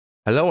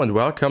Hello and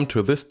welcome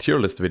to this tier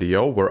list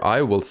video where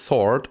I will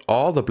sort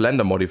all the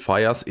Blender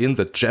modifiers in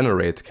the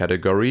Generate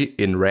category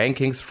in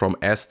rankings from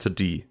S to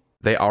D.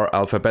 They are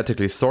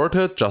alphabetically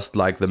sorted just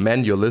like the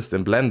menu list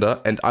in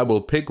Blender, and I will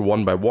pick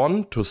one by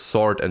one to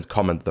sort and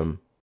comment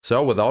them.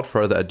 So without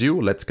further ado,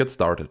 let's get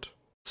started.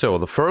 So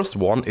the first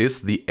one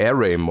is the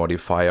array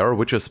modifier,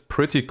 which is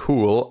pretty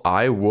cool.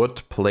 I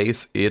would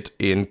place it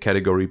in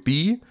category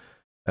B.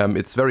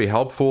 It's very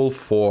helpful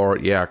for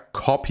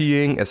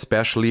copying,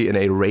 especially in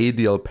a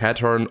radial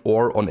pattern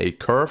or on a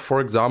curve, for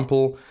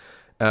example.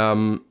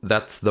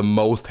 That's the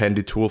most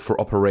handy tool for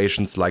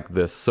operations like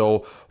this.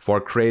 So for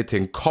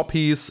creating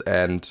copies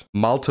and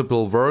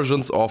multiple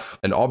versions of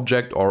an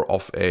object or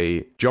of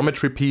a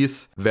geometry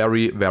piece,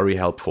 very, very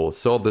helpful.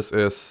 So this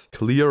is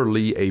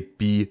clearly a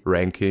B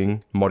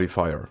ranking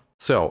modifier.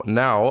 So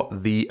now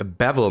the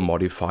Bevel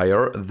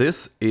modifier.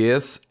 This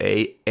is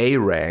a A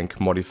rank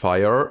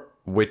modifier,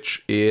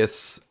 which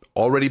is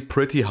already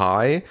pretty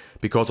high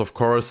because of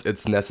course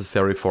it's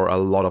necessary for a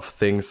lot of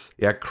things,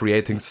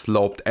 creating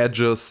sloped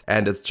edges,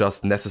 and it's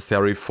just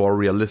necessary for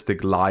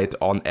realistic light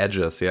on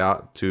edges,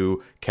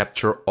 to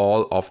capture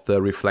all of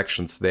the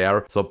reflections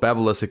there. So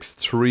Bevel is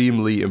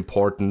extremely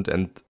important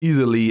and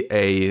easily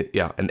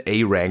an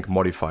A rank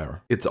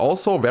modifier. It's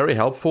also very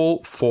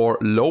helpful for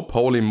low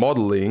poly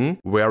modeling,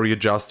 where you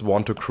just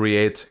want to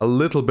create a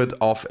little bit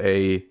of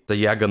a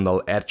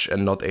diagonal edge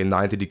and not a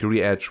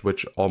 90-degree edge,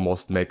 which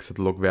almost makes it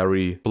look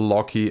very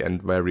blocky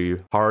and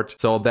very hard.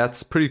 So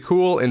that's pretty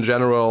cool. In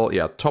general,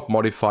 top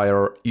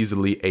modifier,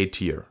 easily A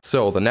tier.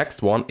 So the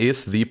next one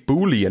is the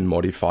Boolean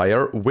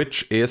modifier,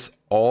 which is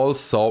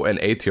also an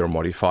A tier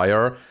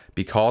modifier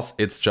because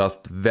it's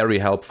just very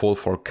helpful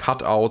for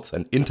cutouts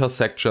and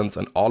intersections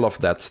and all of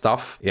that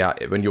stuff.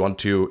 When you want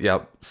to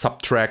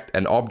subtract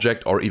an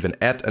object or even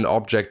add an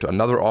object to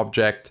another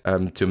object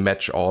to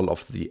match all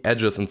of the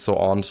edges and so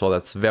on. So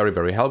that's very,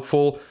 very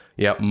helpful.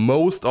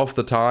 Most of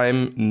the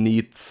time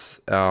needs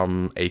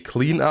a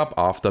cleanup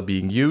after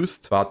being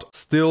used, but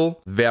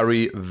still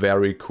very,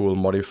 very cool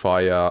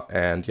modifier,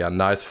 and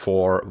nice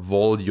for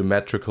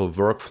volumetrical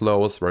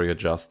workflows where you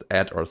just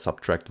add or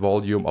subtract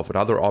volume of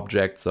another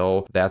object.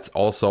 So that's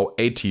also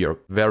A tier,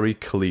 very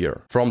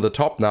clear. From the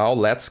top now,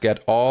 let's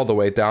get all the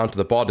way down to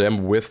the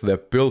bottom with the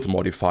Build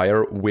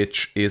modifier,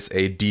 which is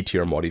a D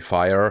tier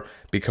modifier,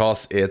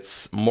 because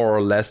it's more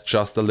or less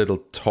just a little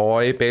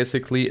toy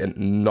basically and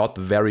not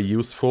very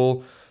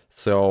useful.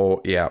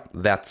 So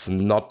that's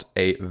not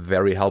a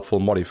very helpful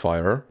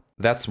modifier.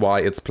 That's why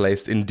it's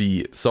placed in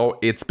D. So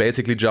it's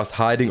basically just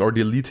hiding or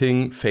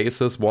deleting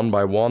faces one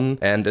by one,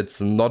 and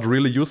it's not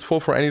really useful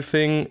for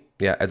anything.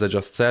 As I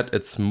just said,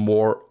 it's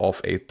more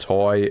of a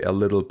toy a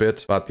little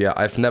bit, but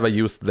I've never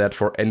used that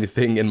for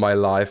anything in my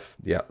life.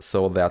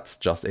 So that's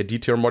just a D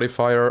tier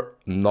modifier,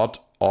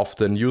 not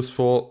often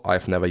useful.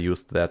 I've never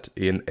used that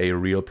in a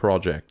real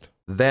project.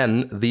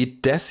 Then the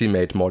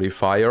Decimate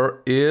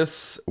modifier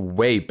is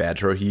way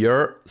better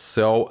here.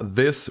 So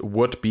this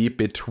would be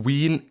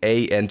between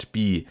A and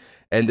B,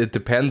 and it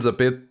depends a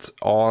bit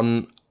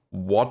on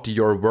what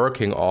you're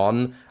working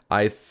on.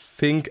 I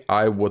think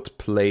I would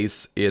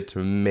place it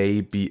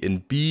maybe in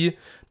B,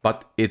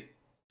 but it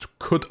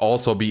could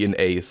also be in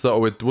A,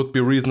 so it would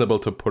be reasonable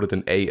to put it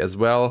in A as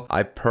well.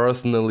 I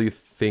personally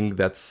think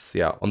that's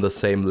on the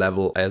same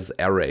level as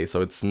array,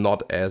 so it's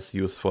not as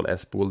useful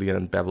as Boolean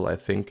and Bevel, I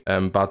think.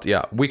 But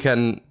we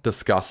can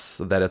discuss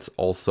that it's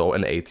also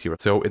an A tier,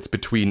 so it's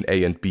between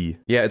A and B.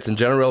 It's in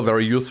general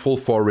very useful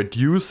for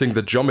reducing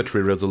the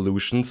geometry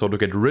resolution, so to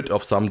get rid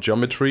of some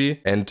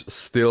geometry and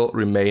still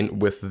remain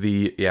with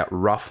the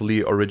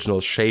roughly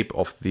original shape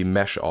of the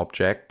mesh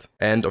object.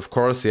 And of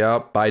course,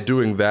 by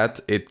doing that,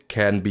 it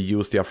can be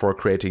used for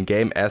creating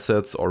game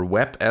assets or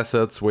web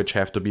assets, which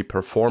have to be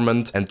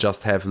performant and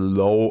just have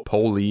low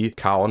poly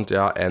count,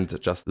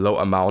 and just low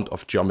amount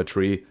of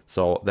geometry,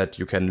 so that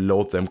you can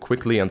load them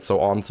quickly and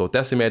so on. So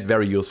Decimate,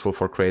 very useful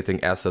for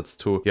creating assets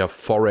to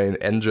foreign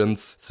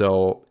engines.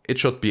 So it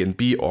should be in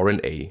B or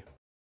in A.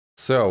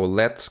 So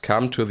let's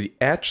come to the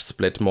edge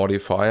split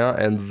modifier,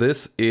 and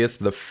this is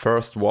the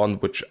first one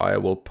which I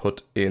will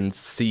put in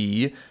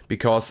C,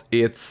 because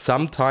it's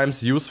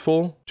sometimes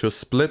useful to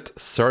split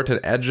certain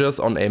edges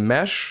on a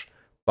mesh,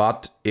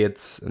 but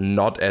it's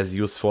not as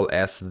useful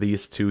as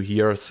these two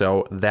here.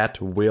 So that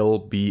will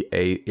be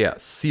a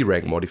C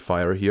rank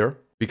modifier here,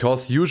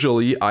 because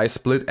usually I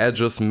split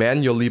edges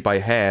manually by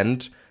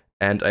hand,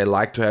 and I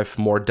like to have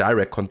more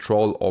direct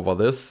control over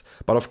this.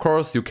 But of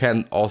course you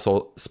can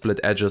also split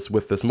edges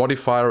with this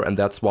modifier, and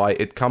that's why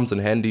it comes in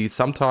handy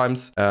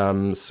sometimes.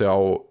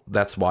 So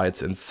that's why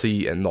it's in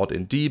C and not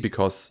in D,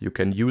 because you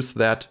can use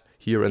that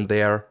here and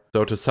there.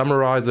 So to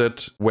summarize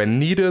it, when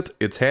needed,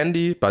 it's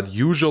handy, but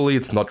usually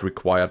it's not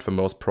required for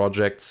most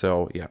projects.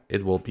 So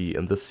it will be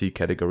in the C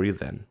category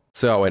then.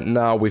 So, and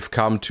now we've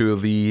come to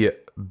the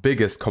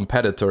biggest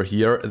competitor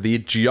here, the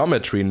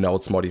Geometry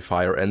Nodes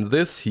modifier. And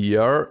this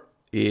here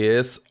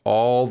is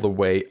all the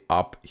way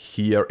up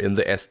here in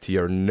the S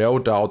tier, no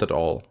doubt at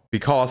all.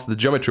 Because the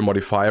geometry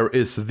modifier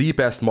is the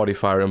best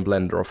modifier in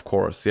Blender, of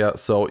course, yeah.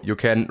 So you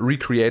can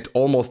recreate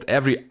almost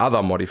every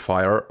other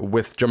modifier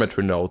with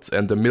geometry nodes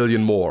and a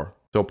million more.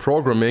 So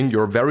programming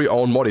your very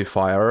own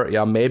modifier,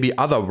 yeah, maybe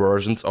other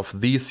versions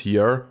of these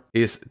here,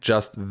 is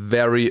just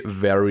very,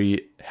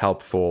 very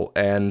helpful.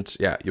 And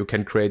yeah, you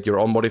can create your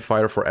own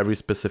modifier for every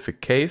specific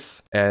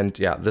case. And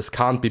yeah, this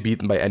can't be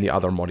beaten by any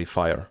other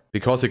modifier.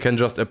 Because you can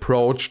just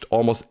approach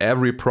almost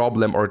every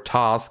problem or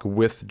task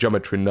with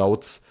geometry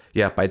nodes,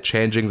 yeah, by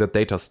changing the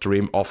data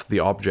stream of the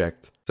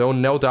object. So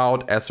no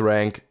doubt S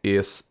rank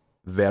is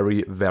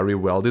very, very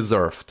well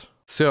deserved.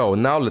 So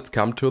now let's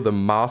come to the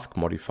mask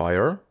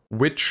modifier,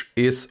 which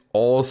is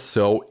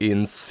also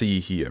in C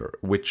here,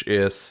 which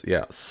is,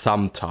 yeah,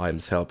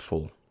 sometimes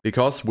helpful.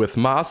 Because with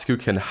mask you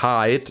can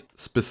hide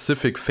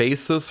specific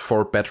faces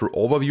for better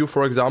overview,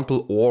 for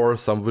example, or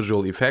some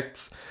visual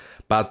effects,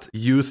 but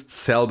used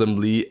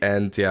seldomly,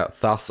 and yeah,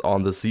 thus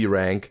on the Z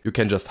rank, you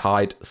can just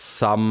hide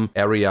some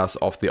areas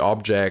of the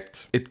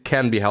object. It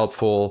can be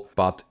helpful,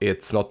 but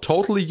it's not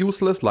totally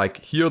useless, like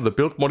here the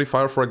build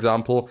modifier, for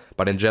example,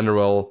 but in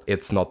general,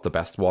 it's not the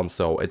best one,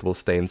 so it will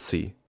stay in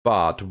C.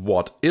 But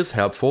what is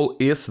helpful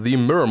is the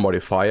mirror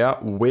modifier,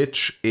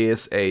 which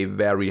is a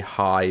very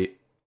high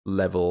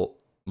level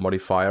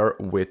modifier,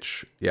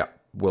 which, yeah,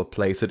 will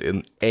place it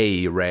in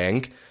A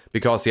rank.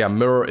 Because yeah,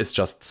 mirror is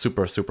just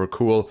super, super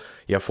cool.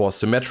 Yeah, for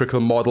symmetrical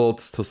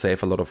models to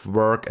save a lot of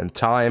work and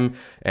time.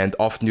 And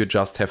often you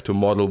just have to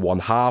model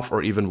 1/2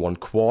 or even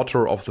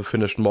 1/4 of the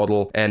finished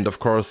model. And of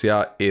course,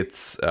 yeah,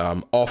 it's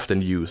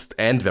often used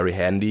and very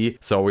handy.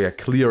 So yeah,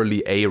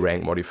 clearly A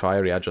rank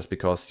modifier, yeah, just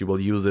because you will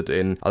use it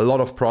in a lot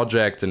of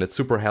projects and it's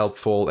super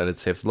helpful and it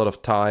saves a lot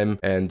of time.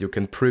 And you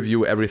can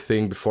preview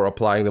everything before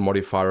applying the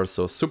modifier.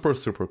 So super,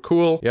 super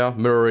cool. Yeah,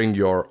 mirroring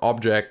your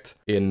object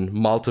in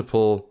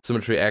multiple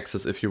symmetry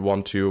axes if you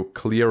want to,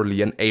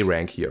 clearly an A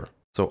rank here.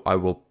 So I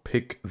will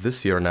pick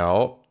this here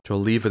now to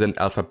leave it in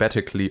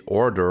alphabetically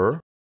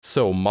order.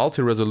 So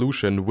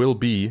multi-resolution will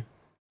be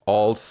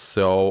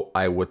also,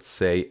 I would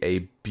say,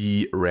 a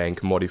B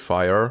rank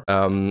modifier.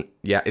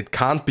 Yeah, it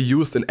can't be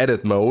used in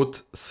edit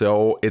mode,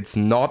 so it's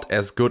not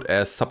as good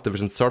as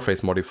Subdivision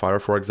Surface modifier,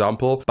 for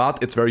example,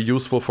 but it's very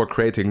useful for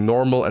creating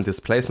normal and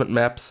displacement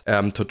maps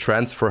to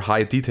transfer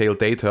high detail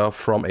data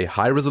from a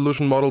high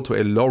resolution model to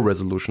a low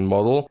resolution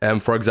model,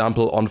 for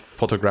example, on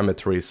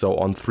photogrammetry, so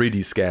on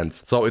 3D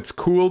scans. So it's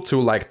cool to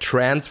like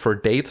transfer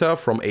data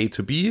from A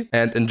to B,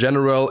 and in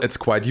general, it's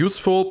quite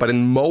useful, but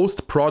in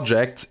most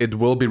projects, it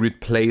will be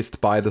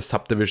replaced by the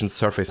Subdivision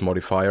Surface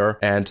modifier,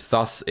 and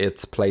thus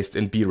it's placed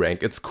in B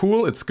rank. It's cool,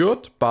 it's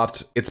good,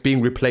 but it's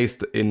being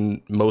replaced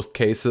in most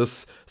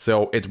cases,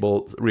 so it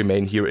will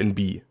remain here in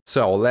B.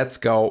 So let's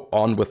go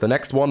on with the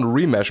next one,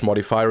 Remesh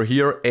modifier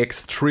here,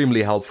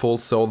 extremely helpful.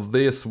 So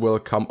this will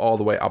come all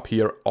the way up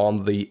here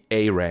on the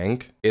A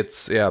rank.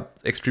 It's yeah,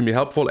 extremely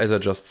helpful, as I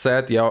just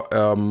said, yeah,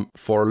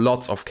 for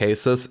lots of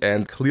cases,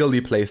 and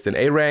clearly placed in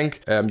A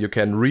rank. You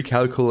can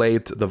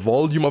recalculate the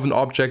volume of an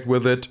object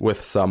with it,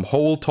 with some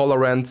hole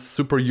tolerance,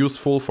 super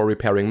useful for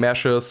repairing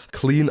meshes,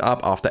 clean up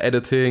after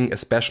editing,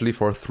 especially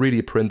for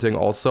 3D printing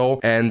also,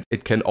 and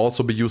it can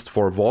also be used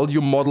for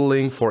volume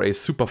modeling for a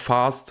super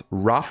fast,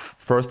 rough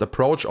first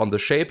approach on the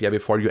shape, yeah,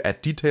 before you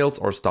add details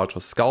or start to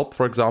sculpt,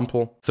 for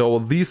example. So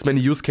these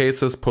many use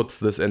cases puts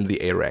this in the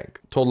A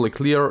rank. Totally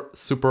clear,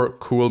 super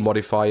cool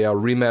modifier,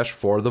 Remesh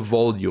for the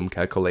volume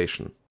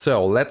calculation.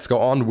 So let's go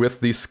on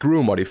with the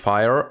screw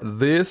modifier.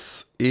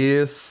 This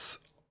is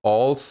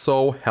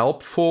also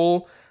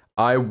helpful.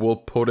 I will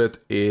put it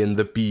in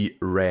the B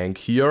rank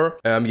here.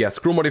 Yeah,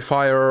 screw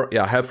modifier,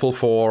 yeah, helpful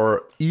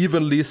for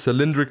evenly,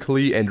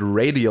 cylindrically, and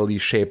radially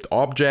shaped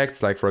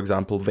objects, like for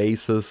example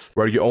vases,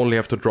 where you only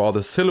have to draw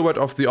the silhouette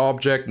of the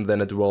object, and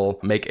then it will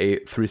make a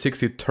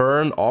 360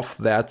 turn of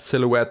that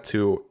silhouette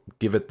to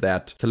give it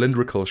that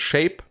cylindrical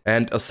shape.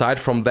 And aside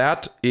from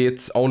that,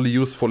 it's only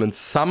useful in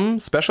some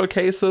special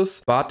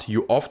cases, but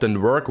you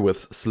often work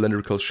with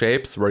cylindrical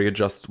shapes where you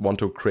just want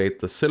to create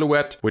the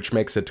silhouette, which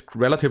makes it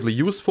relatively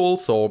useful.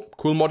 So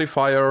cool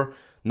modifier,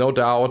 no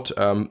doubt.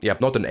 Yeah,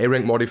 not an A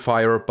rank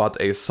modifier, but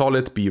a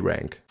solid B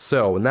rank.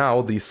 So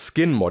now the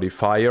skin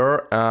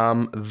modifier,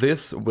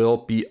 this will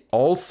be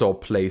also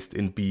placed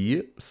in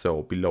B,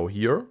 so below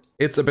here.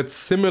 It's a bit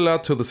similar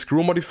to the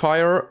screw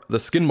modifier. The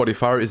skin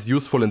modifier is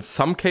useful in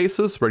some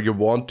cases where you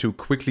want to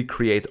quickly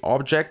create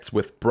objects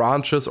with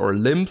branches or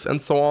limbs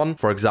and so on.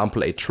 For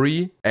example, a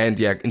tree. And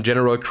yeah, in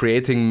general,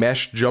 creating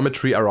mesh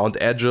geometry around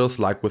edges,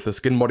 like with the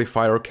skin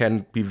modifier,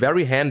 can be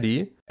very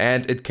handy.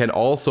 And it can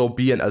also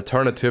be an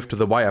alternative to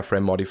the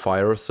wireframe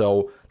modifier.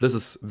 So this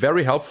is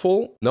very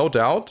helpful, no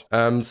doubt.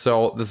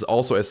 So this is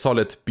also a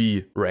solid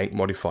B rank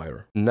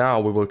modifier. Now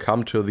we will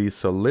come to the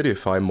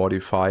Solidify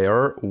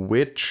modifier,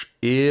 which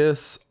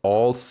is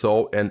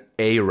also an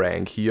A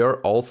rank here.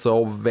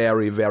 Also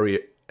very, very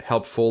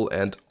helpful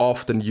and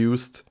often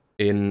used.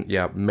 in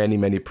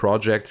many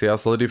projects.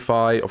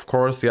 Solidify, of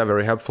course,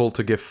 very helpful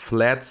to give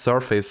flat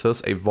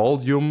surfaces a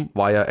volume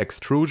via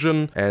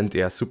extrusion, and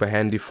super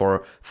handy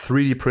for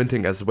 3D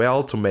printing as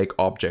well to make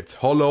objects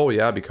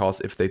hollow,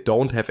 because if they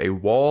don't have a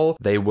wall,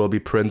 they will be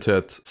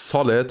printed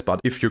solid, but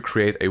if you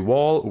create a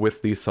wall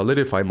with the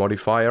Solidify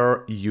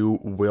modifier, you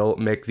will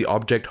make the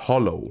object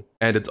hollow.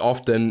 And it's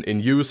often in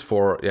use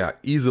for,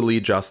 easily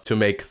just to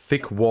make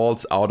thick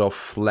walls out of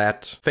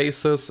flat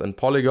faces and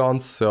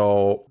polygons.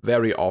 So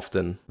very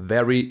often,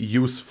 very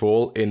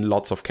useful in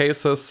lots of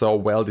cases. So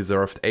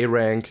well-deserved A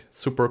rank,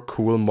 super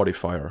cool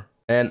modifier.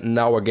 And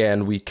now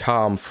again, we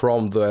come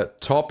from the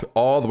top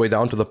all the way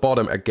down to the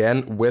bottom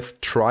again with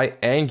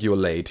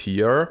Triangulate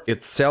here.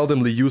 It's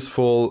seldomly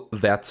useful,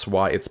 that's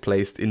why it's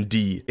placed in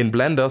D. In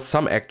Blender,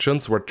 some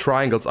actions where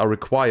triangles are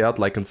required,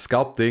 like in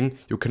sculpting,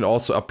 you can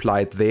also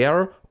apply it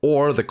there,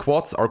 or the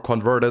quads are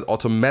converted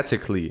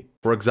automatically.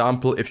 For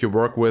example, if you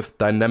work with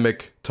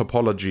dynamic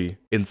topology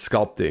in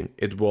sculpting,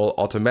 it will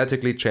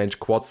automatically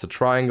change quads to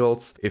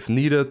triangles if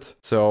needed.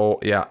 So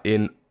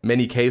in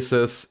many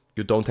cases,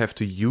 you don't have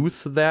to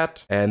use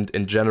that, and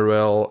in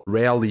general,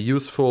 rarely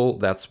useful.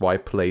 That's why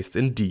placed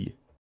in D.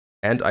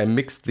 And I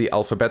mixed the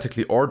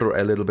alphabetically order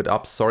a little bit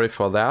up, sorry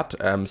for that.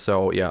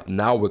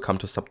 Now we'll come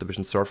to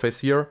Subdivision Surface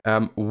here,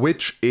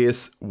 which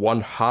is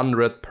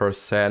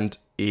 100%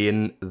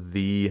 in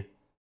the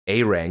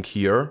A rank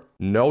here,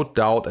 no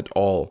doubt at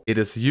all. It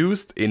is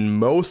used in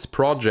most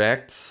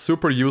projects,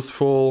 super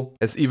useful,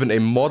 as even a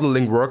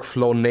modeling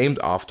workflow named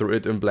after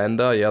it in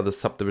Blender, the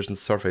Subdivision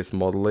Surface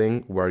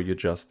modeling, where you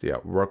just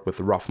work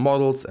with rough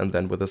models, and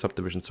then with the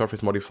Subdivision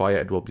Surface modifier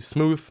it will be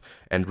smooth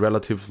and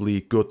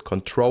relatively good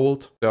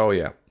controlled.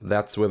 So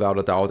that's without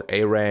a doubt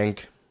A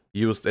rank.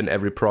 Used in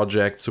every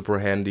project, super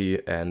handy.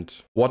 And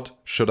what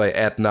should I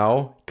add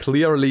now?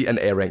 Clearly an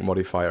A rank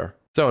modifier.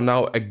 So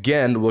now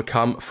again, we'll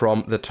come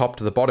from the top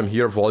to the bottom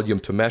here, volume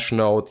to mesh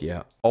node,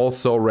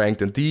 also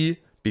ranked in D,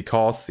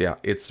 because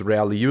it's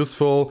rarely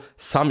useful.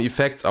 Some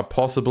effects are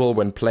possible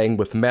when playing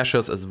with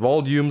meshes as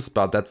volumes,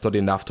 but that's not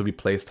enough to be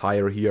placed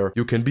higher here.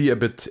 You can be a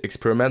bit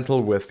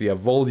experimental with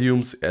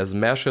volumes as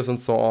meshes and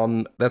so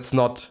on. That's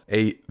not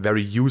a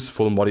very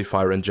useful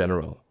modifier in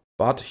general.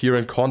 But here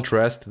in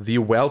contrast, the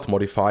Weld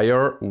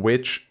modifier,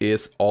 which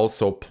is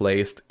also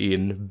placed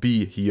in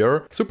B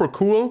here. Super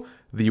cool.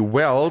 The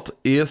Weld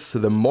is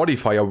the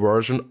modifier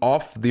version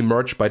of the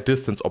merge by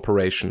distance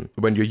operation.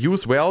 When you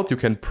use Weld, you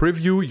can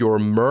preview your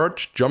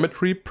merge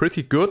geometry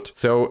pretty good.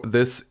 So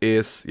this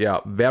is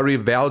very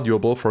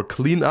valuable for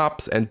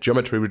cleanups and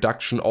geometry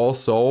reduction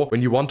also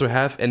when you want to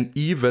have an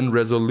even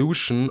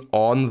resolution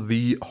on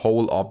the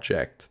whole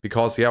object.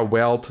 Because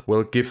Weld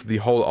will give the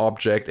whole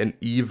object an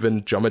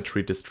even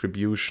geometry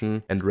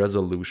distribution and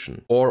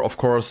resolution. Or of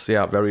course,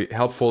 very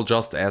helpful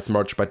just as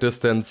merge by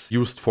distance,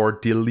 used for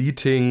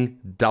deleting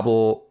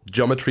double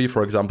geometry,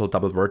 for example,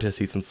 double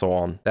vertices and so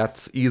on.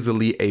 That's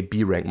easily a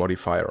B rank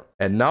modifier.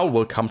 And now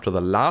we'll come to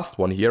the last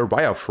one here,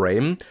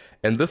 Wireframe.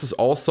 And this is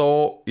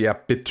also,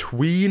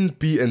 between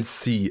B and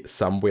C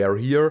somewhere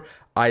here.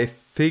 I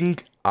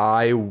think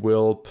I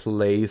will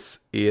place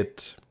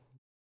it,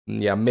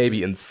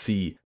 maybe in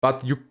C.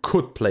 But you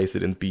could place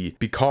it in B,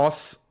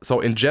 because,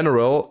 so in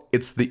general,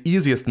 it's the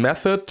easiest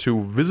method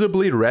to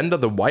visibly render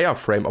the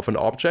wireframe of an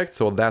object,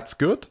 so that's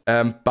good.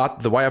 But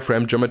the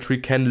wireframe geometry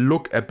can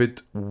look a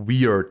bit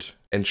weird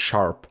and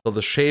sharp. So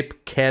the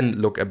shape can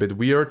look a bit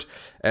weird.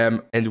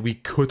 And we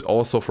could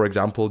also, for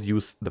example,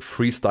 use the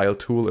freestyle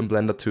tool in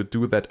Blender to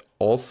do that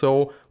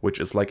also, which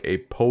is like a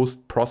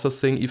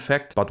post-processing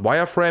effect. But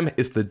wireframe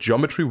is the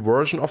geometry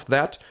version of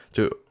that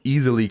to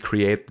easily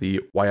create the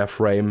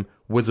wireframe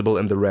visible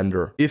in the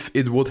render. If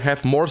it would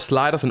have more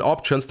sliders and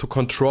options to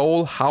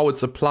control how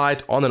it's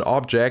applied on an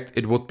object,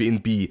 it would be in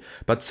B.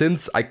 But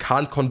since I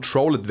can't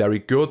control it very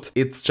good,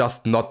 it's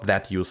just not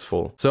that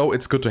useful. So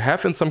it's good to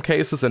have in some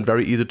cases and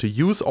very easy to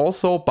use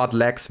also, but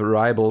lacks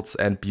variables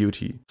and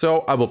beauty.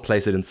 So I will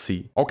place it in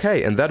C.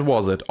 Okay, and that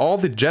was it. All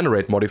the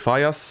generate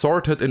modifiers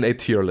sorted in a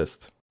tier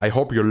list. I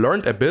hope you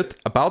learned a bit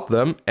about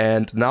them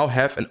and now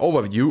have an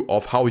overview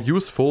of how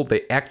useful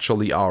they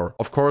actually are.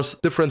 Of course,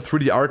 different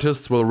 3D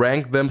artists will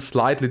rank them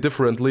slightly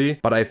differently,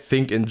 but I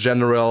think in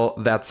general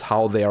that's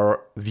how they are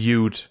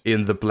viewed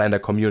in the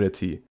Blender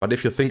community. But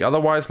if you think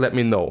otherwise, let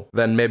me know.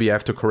 Then maybe I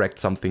have to correct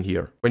something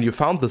here. When you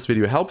found this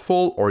video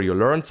helpful or you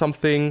learned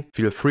something,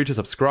 feel free to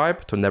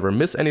subscribe to never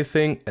miss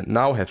anything, and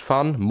now have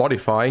fun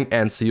modifying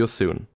and see you soon.